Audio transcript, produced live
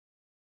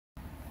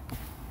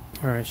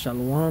Alright,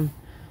 Shalom.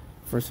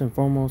 First and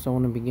foremost, I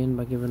want to begin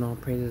by giving all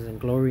praises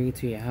and glory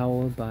to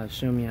Yahweh,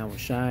 Ba'ashem Yahweh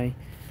Shai,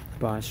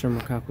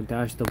 Ba'ashem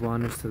Rakakudash, double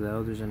honors to the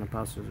elders and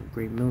apostles of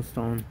Great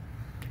Millstone,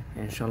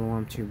 and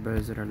Shalom to your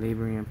brothers that are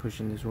laboring and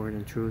pushing this word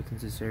in truth and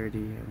sincerity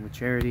and with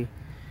charity.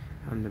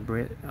 I'm the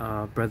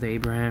brother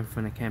Abraham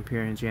from the camp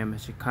here in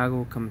JMS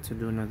Chicago, coming to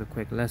do another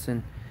quick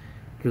lesson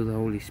through the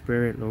Holy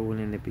Spirit, Lord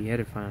willing to be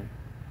edifying.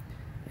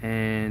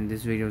 And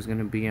this video is going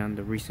to be on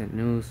the recent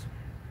news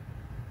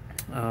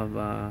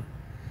of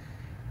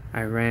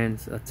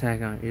Iran's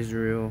attack on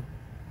Israel,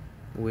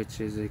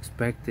 which is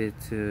expected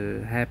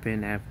to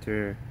happen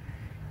after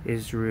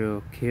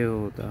Israel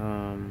killed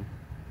the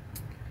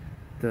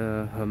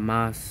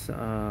Hamas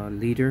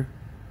leader.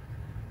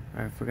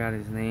 I forgot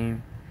his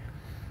name,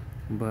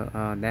 but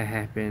that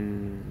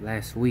happened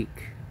last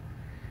week,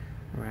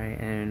 right?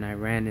 And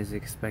Iran is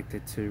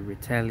expected to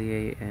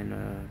retaliate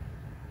and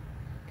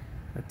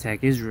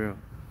attack Israel.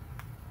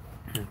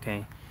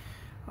 Okay.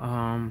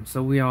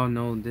 So we all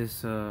know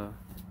this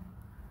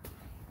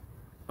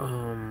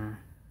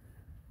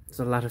there's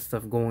a lot of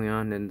stuff going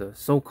on in the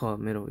so-called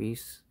Middle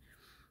East,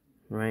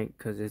 right?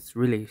 Because it's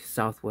really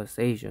Southwest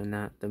Asia,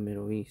 not the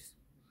Middle East.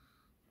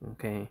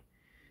 Okay,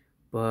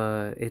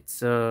 but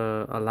it's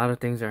a lot of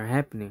things are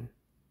happening.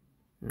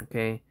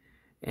 Okay,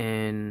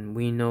 and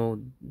we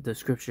know the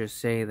scriptures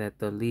say that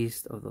the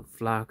least of the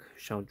flock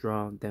shall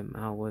draw them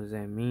out. What does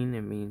that mean?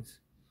 It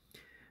means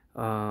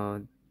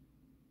the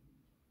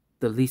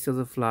least of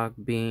the flock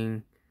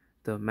being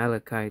the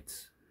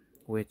Amalekites,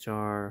 which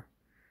are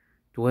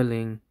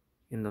dwelling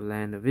in the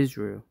land of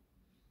Israel,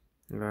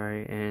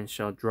 right? And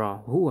shall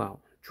draw who out?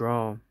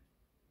 Draw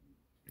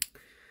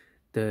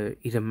the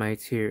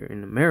Edomites here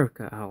in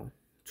America out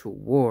to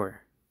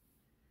war.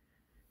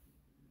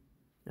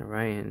 All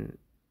right, and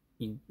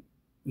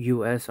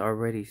U.S.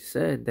 already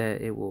said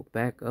that it will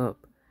back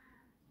up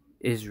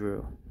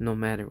Israel no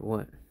matter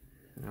what.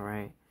 All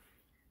right,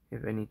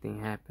 if anything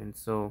happens.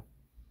 So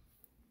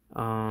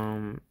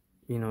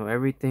you know,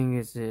 everything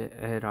is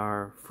at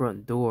our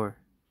front door.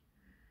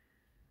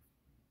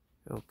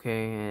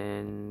 Okay,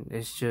 and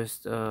it's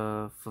just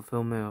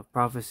fulfillment of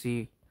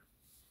prophecy,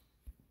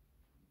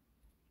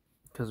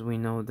 because we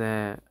know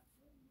that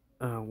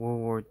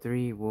World War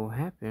III will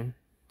happen.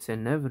 It's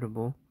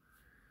inevitable.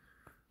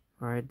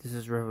 All right, this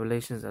is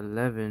Revelations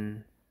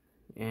 11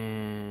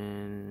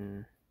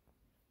 and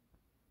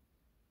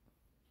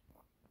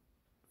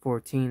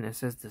 14. It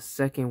says, the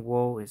second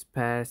woe is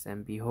past,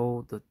 and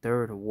behold, the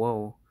third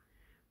woe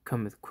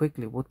cometh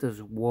quickly. What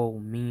does woe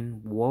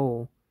mean?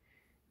 Woe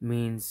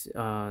means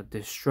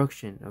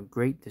destruction, a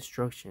great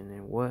destruction.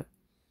 And what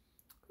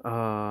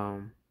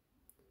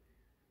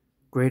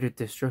greater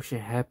destruction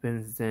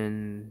happens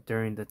than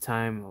during the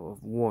time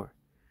of war?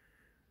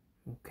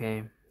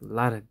 Okay, a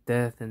lot of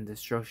death and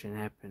destruction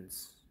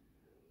happens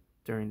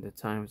during the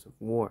times of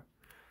war.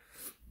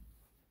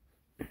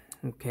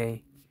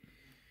 Okay,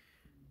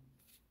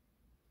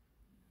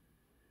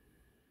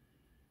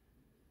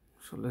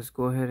 so let's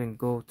go ahead and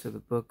go to the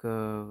book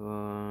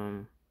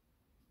of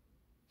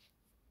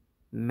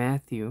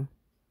Matthew,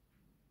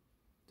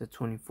 the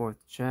 24th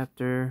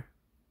chapter.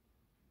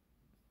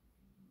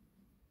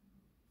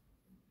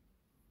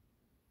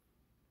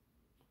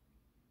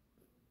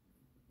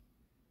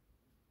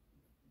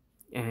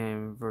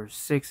 And verse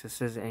 6, it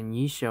says, and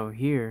ye shall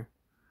hear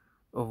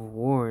of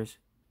wars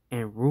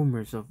and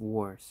rumors of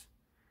wars.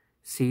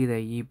 See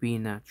that ye be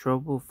not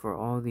troubled, for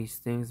all these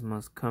things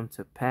must come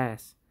to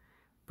pass,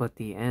 but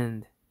the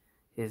end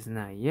is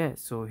not yet.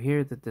 So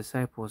here the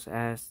disciples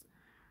asked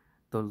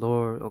the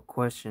Lord a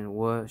question: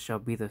 what shall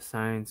be the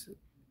signs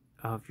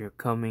of your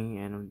coming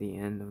and of the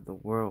end of the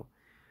world?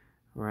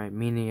 Right,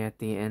 meaning at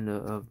the end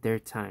of their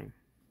time,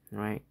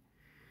 right?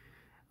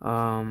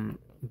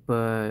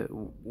 But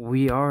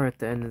we are at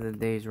the end of the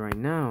days right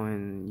now,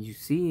 and you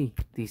see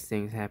these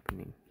things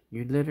happening.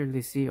 You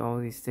literally see all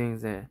these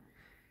things that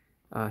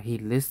he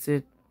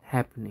listed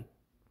happening.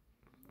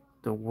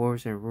 The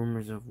wars and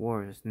rumors of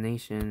wars,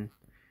 nation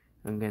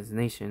against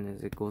nation,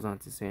 as it goes on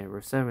to say in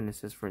verse 7. It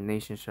says, for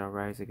nation shall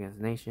rise against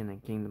nation,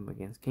 and kingdom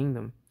against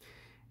kingdom,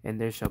 and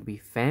there shall be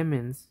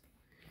famines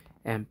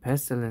and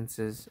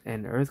pestilences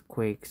and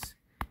earthquakes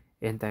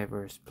in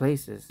diverse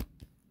places.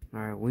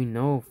 All right, we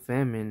know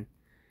famine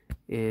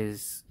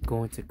is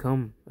going to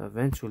come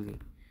eventually,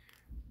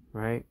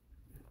 right?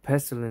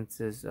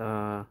 Pestilences,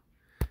 all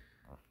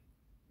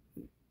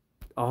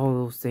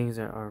those things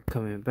are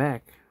coming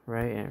back,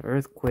 right? And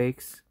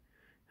earthquakes,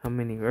 how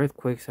many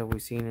earthquakes have we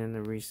seen in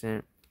the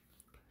recent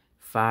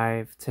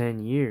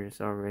 5-10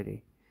 years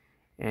already,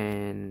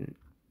 and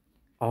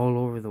all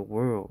over the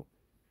world?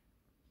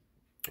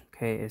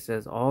 Okay, it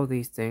says all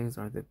these things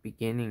are the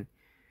beginning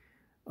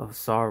of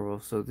sorrow.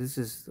 So this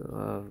is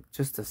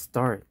just a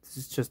start. This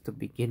is just the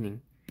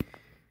beginning.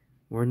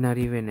 We're not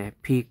even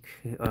at peak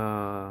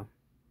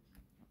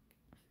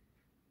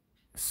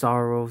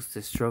sorrows,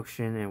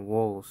 destruction, and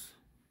woes.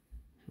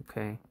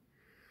 Okay,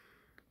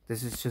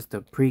 this is just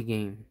a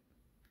pregame.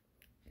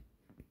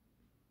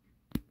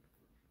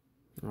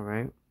 All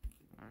right.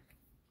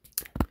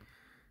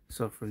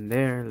 So from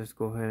there, let's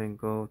go ahead and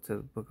go to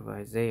the book of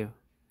Isaiah,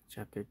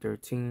 chapter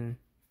 13,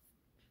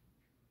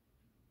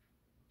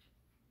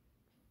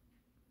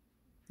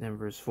 and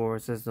verse 4.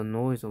 It says, the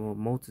noise of a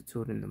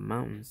multitude in the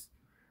mountains,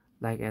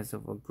 like as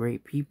of a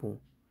great people,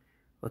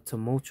 a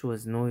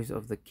tumultuous noise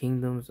of the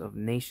kingdoms of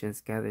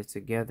nations gathered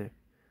together.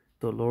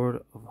 The Lord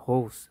of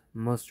hosts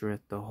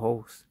mustereth the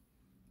hosts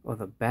of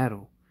the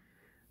battle.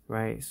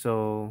 Right?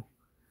 So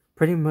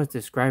pretty much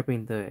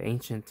describing the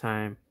ancient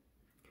time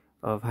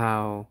of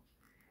how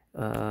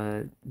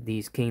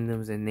these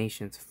kingdoms and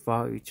nations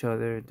fought each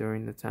other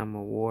during the time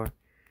of war.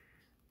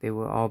 They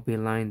would all be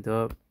lined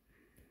up,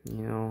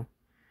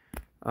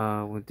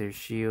 with their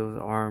shields,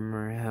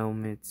 armor,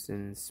 helmets,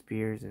 and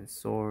spears and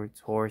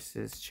swords,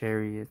 horses,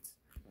 chariots,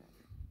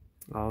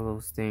 all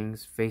those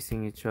things,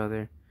 facing each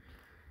other,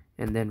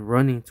 and then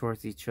running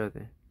towards each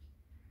other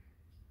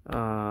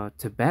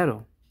to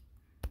battle.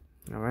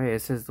 All right,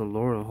 it says the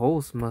Lord of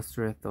hosts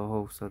mustereth the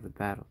hosts of the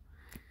battle.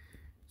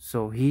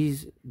 So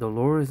the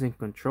Lord is in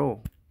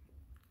control,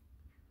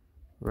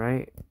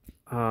 right?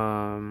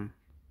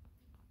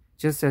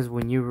 Just as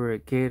when you were a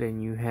kid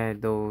and you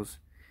had those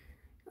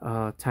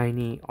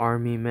tiny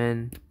army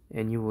men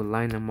and you would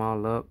line them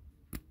all up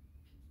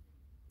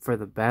for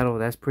the battle,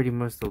 that's pretty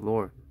much the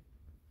Lord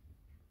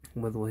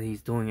with what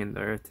he's doing in the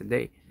earth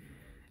today.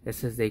 It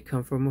says they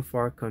come from a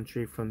far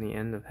country, from the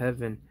end of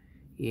heaven,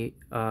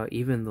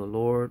 even the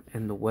Lord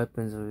and the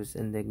weapons of his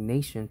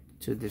indignation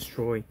to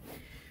destroy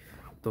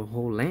the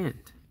whole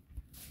land.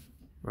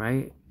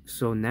 Right?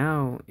 So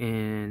now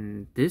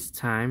in this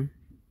time,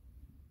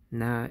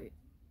 now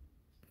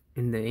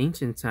in the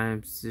ancient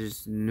times,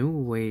 there's new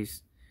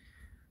ways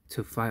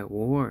to fight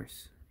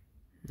wars.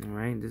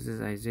 Alright, this is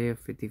Isaiah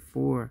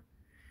 54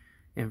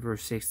 and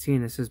verse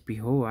 16. It says,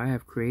 behold, I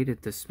have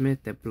created the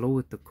smith that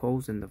bloweth the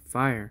coals in the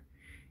fire,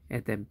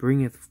 and that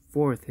bringeth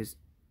forth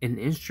an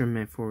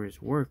instrument for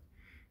his work.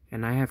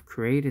 And I have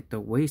created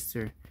the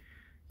waster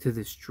to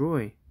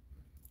destroy.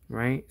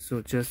 Right?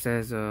 So just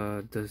as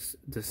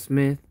the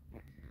smith,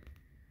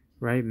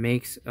 right,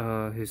 makes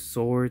his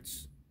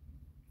swords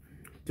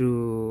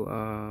through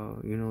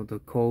the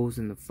coals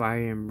and the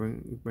fire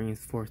and brings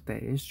forth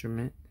that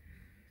instrument,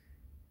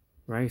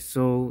 right?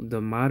 So the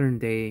modern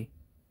day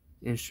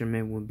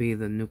instrument would be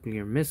the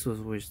nuclear missiles,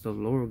 which the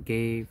Lord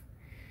gave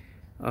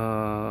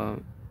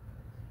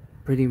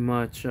pretty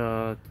much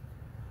to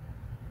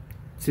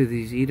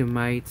these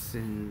Edomites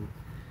and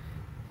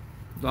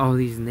all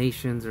these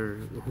nations, or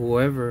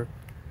whoever,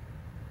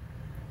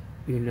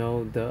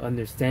 the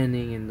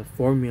understanding and the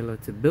formula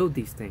to build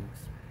these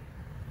things.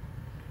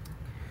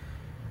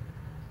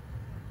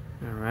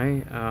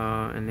 Alright,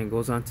 and it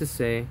goes on to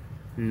say,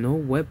 no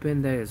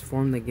weapon that is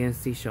formed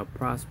against thee shall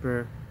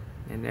prosper,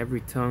 and every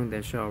tongue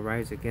that shall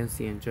rise against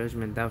thee in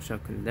judgment thou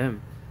shalt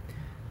condemn.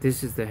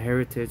 This is the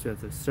heritage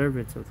of the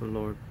servants of the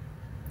Lord,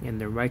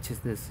 and the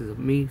righteousness is of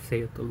me,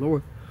 saith the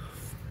Lord.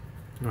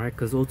 Alright,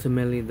 because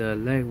ultimately the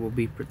elect will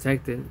be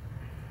protected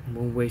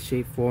one way,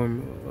 shape,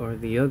 form, or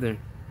the other.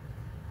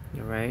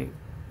 Alright,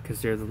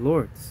 because they're the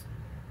Lord's.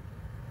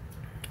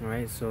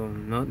 Alright, so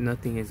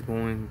nothing is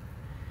going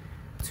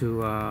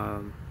to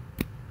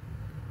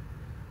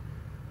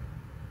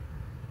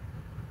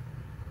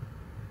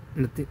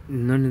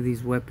none of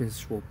these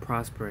weapons will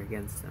prosper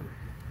against them.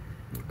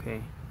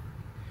 Okay,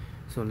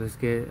 so let's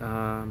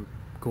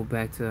go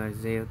back to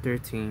Isaiah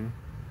 13.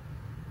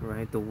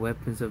 Right, the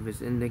weapons of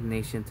his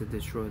indignation to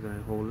destroy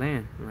the whole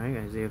land. Right,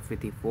 Isaiah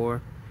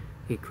 54,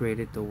 he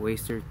created the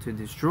waster to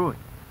destroy.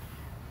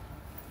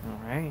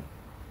 Alright,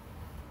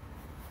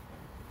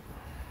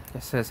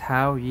 it says,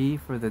 how ye,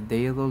 for the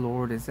day of the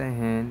Lord is at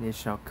hand, it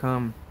shall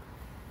come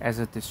as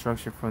a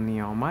destruction from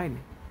the Almighty.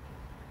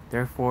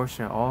 Therefore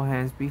shall all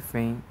hands be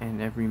faint,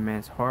 and every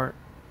man's heart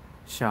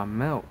shall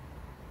melt,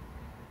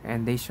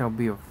 and they shall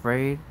be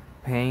afraid.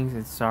 Pangs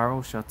and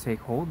sorrow shall take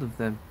hold of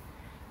them.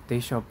 They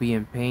shall be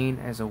in pain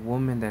as a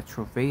woman that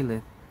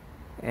travaileth,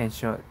 and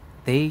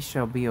they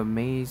shall be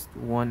amazed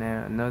one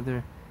at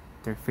another.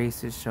 Their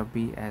faces shall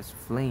be as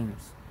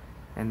flames.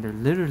 And they're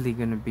literally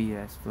going to be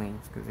as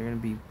flames, because they're going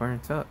to be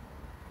burnt up.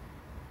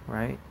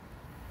 Right?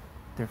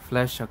 Their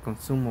flesh shall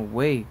consume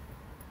away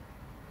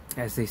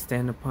as they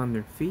stand upon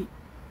their feet,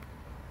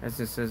 as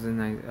it says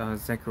in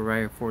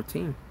Zechariah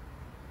 14.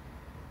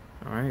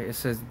 Alright, it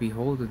says,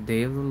 behold, the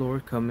day of the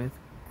Lord cometh,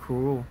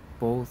 cruel,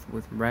 both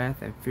with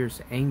wrath and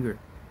fierce anger,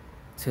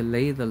 to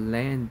lay the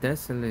land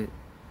desolate,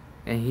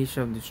 and he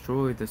shall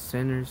destroy the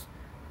sinners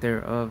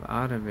thereof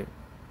out of it.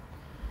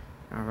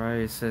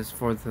 Alright, it says,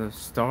 for the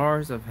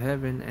stars of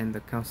heaven and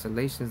the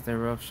constellations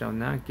thereof shall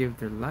not give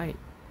their light.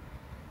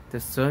 The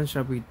sun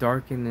shall be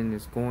darkened in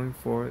its going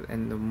forth,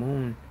 and the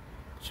moon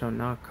shall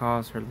not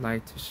cause her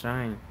light to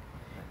shine.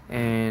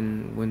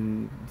 And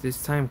when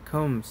this time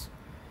comes,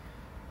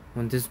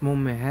 when this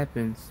moment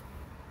happens,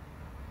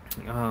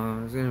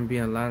 there's going to be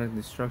a lot of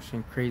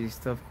destruction, crazy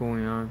stuff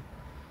going on.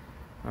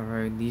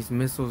 Alright, these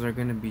missiles are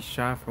going to be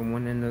shot from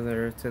one end of the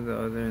earth to the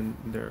other, and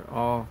they're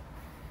all,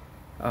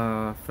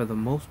 for the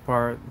most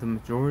part, the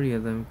majority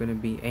of them, going to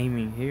be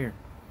aiming here.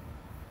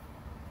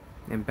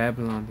 and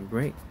Babylon the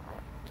Great.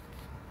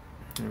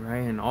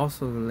 Alright, and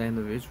also the land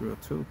of Israel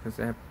too, because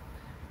that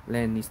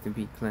land needs to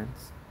be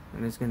cleansed,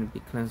 and it's going to be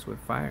cleansed with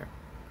fire.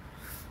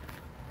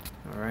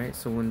 Alright,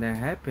 so when that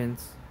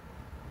happens,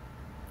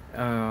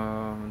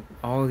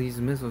 all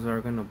these missiles are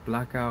going to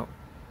block out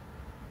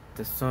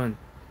the sun.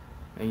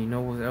 And you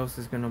know what else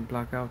is going to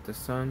block out the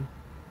sun?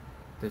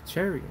 The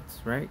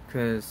chariots, right?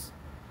 Because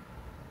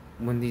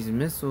when these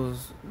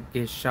missiles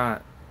get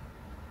shot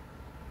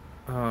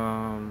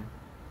to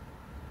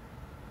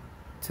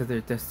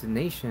their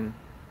destination,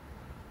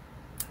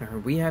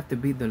 we have to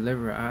be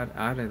delivered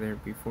out of there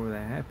before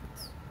that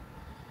happens.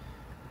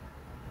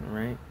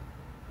 Alright?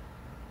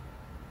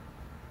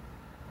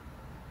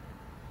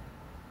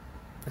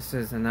 It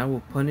says, and I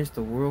will punish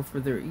the world for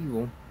their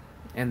evil,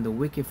 and the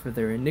wicked for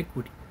their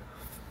iniquity.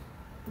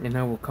 And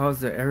I will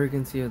cause the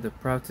arrogancy of the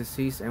proud to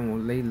cease, and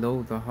will lay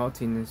low the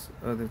haughtiness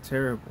of the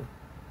terrible.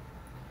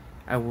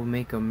 I will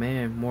make a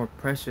man more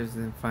precious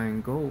than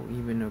fine gold,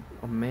 even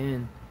a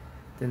man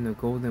than the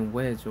golden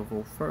wedge of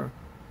Ophir.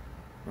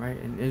 Right?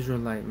 An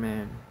Israelite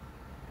man.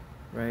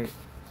 Right?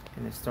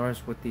 And it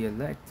starts with the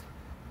elect.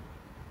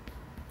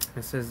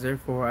 It says,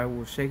 therefore I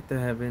will shake the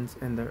heavens,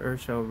 and the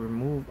earth shall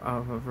remove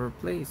out of her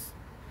place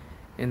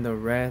in the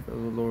wrath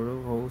of the Lord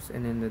of hosts,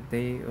 and in the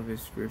day of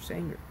his fierce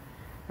anger.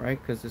 Right?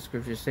 Because the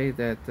scriptures say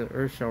that the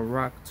earth shall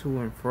rock to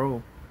and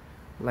fro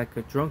like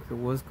a drunkard.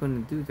 What's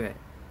going to do that?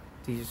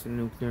 These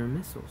nuclear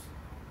missiles.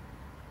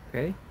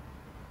 Okay?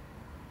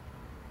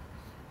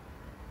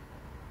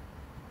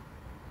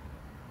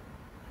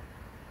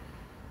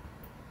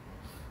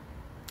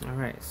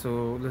 Alright,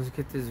 so let's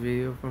get this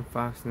video from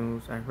Fox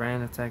News.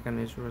 Iran attack on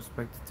Israel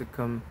expected to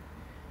come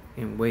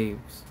in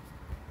waves.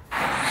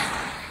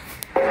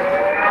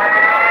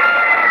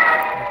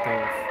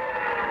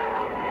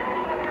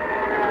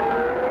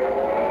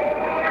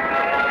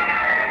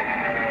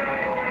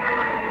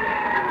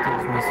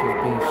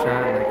 Missiles being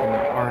shot like in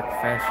an arc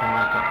fashion,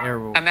 like an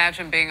arrow.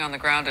 Imagine being on the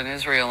ground in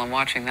Israel and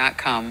watching that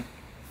come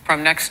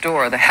from next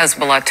door. The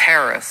Hezbollah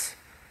terrorists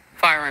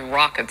firing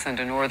rockets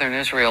into northern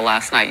Israel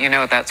last night. You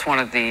know, that's one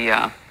of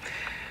the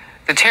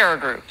terror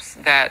groups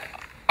that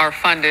are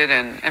funded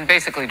and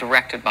basically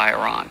directed by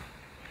Iran.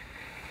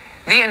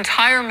 The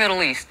entire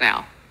Middle East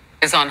now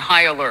is on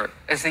high alert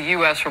as the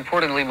U.S.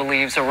 reportedly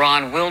believes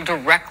Iran will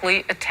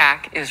directly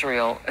attack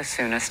Israel as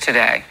soon as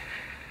today.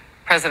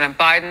 President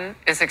Biden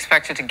is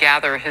expected to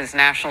gather his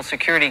National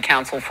Security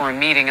Council for a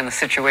meeting in the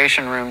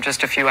Situation Room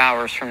just a few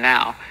hours from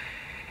now.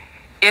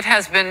 It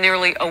has been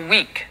nearly a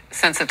week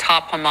since a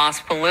top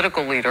Hamas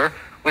political leader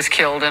was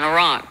killed in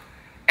Iran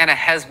and a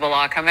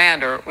Hezbollah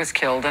commander was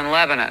killed in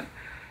Lebanon.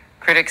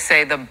 Critics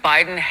say the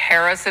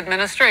Biden-Harris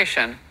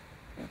administration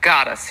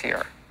got us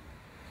here.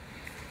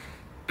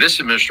 This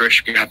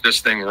administration got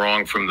this thing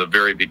wrong from the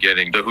very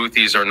beginning. The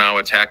Houthis are now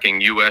attacking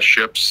U.S.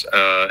 ships,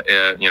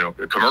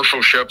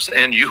 commercial ships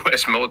and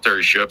U.S.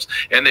 military ships,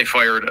 and they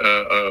fired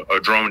a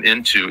drone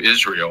into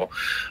Israel.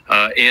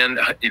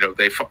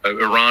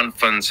 Iran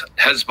funds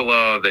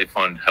Hezbollah, they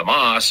fund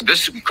Hamas.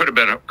 This could have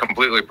been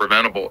completely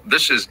preventable.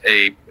 This is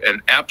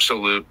an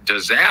absolute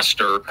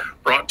disaster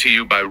brought to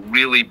you by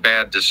really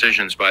bad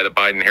decisions by the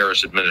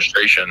Biden-Harris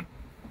administration.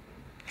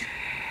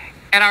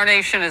 And our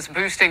nation is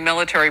boosting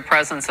military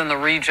presence in the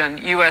region.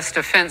 U.S.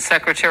 Defense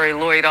Secretary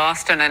Lloyd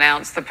Austin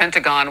announced the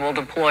Pentagon will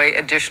deploy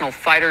additional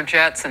fighter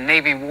jets and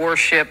Navy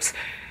warships,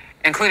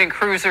 including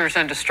cruisers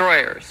and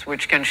destroyers,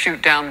 which can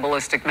shoot down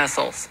ballistic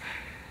missiles.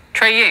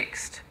 Trey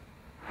Yingst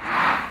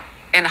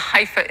in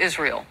Haifa,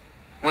 Israel,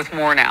 with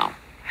more now.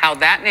 How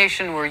that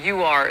nation where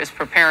you are is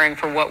preparing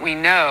for what we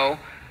know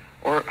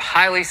or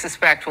highly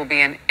suspect will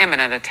be an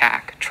imminent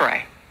attack.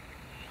 Trey.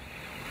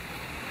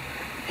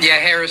 Yeah,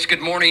 Harris,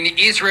 good morning.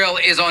 Israel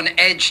is on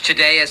edge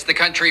today as the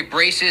country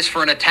braces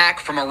for an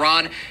attack from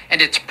Iran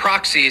and its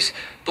proxies.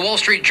 The Wall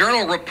Street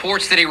Journal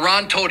reports that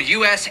Iran told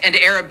U.S. and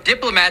Arab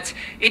diplomats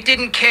it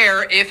didn't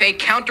care if a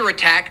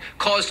counterattack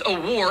caused a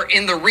war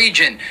in the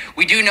region.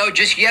 We do know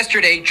just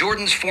yesterday,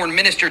 Jordan's foreign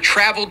minister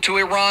traveled to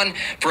Iran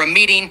for a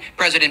meeting.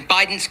 President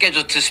Biden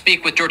scheduled to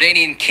speak with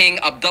Jordanian King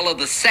Abdullah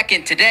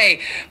II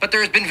today, but there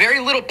has been very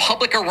little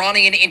public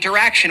Iranian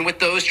interaction with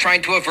those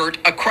trying to avert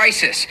a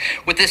crisis.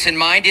 With this in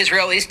mind,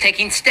 Israel is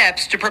taking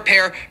steps to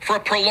prepare for a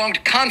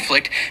prolonged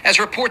conflict, as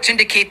reports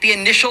indicate the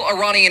initial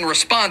Iranian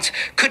response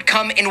could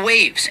come in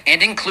waves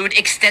and include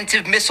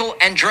extensive missile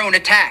and drone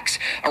attacks.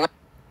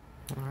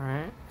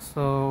 Alright,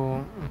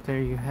 so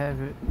there you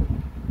have it.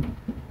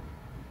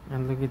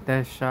 And look at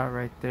that shot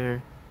right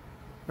there,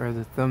 or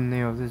the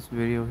thumbnail of this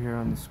video here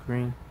on the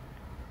screen.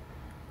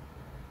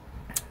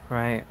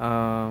 Right,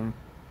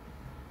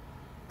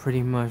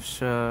 pretty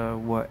much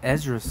what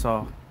Ezra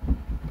saw.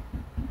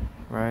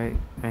 Right,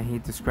 and he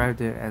described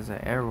it as an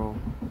arrow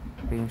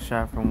being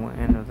shot from one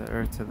end of the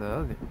earth to the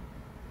other.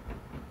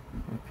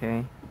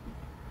 Okay.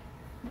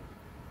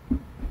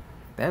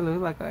 That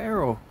looked like an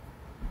arrow.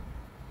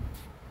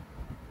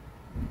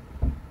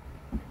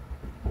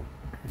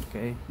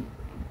 Okay.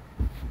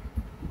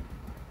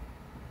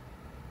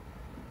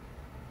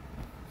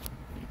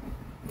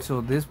 So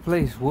this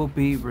place will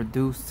be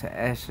reduced to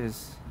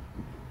ashes,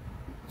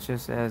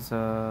 just as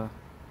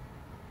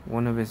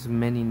one of its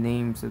many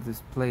names of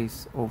this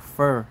place,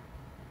 Ophir,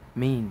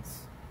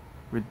 means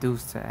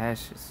reduced to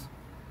ashes,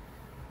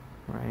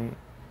 right?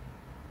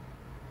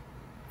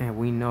 And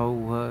we know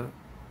what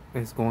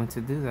is going to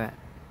do that.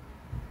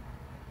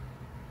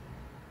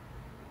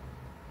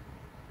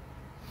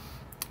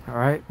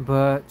 Alright,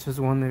 but just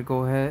wanted to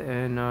go ahead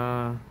and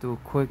do a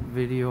quick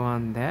video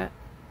on that,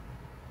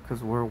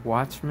 because we're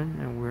watchmen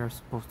and we're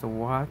supposed to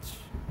watch,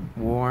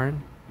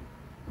 warn.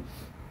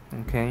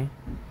 Okay,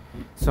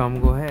 so I'm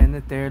gonna go ahead and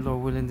end it there.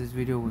 Lord willing, this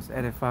video was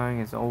edifying.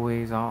 As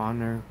always, all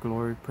honor,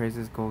 glory,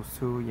 praises goes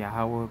to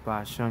Yahweh,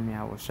 Ba'ashem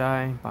Yahweh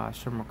Shai,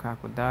 Ba'ashem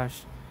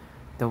Rakakwadash.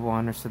 Double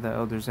honors to the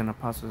elders and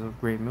apostles of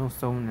Great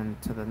Millstone,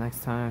 and to the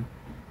next time,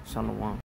 Shalom.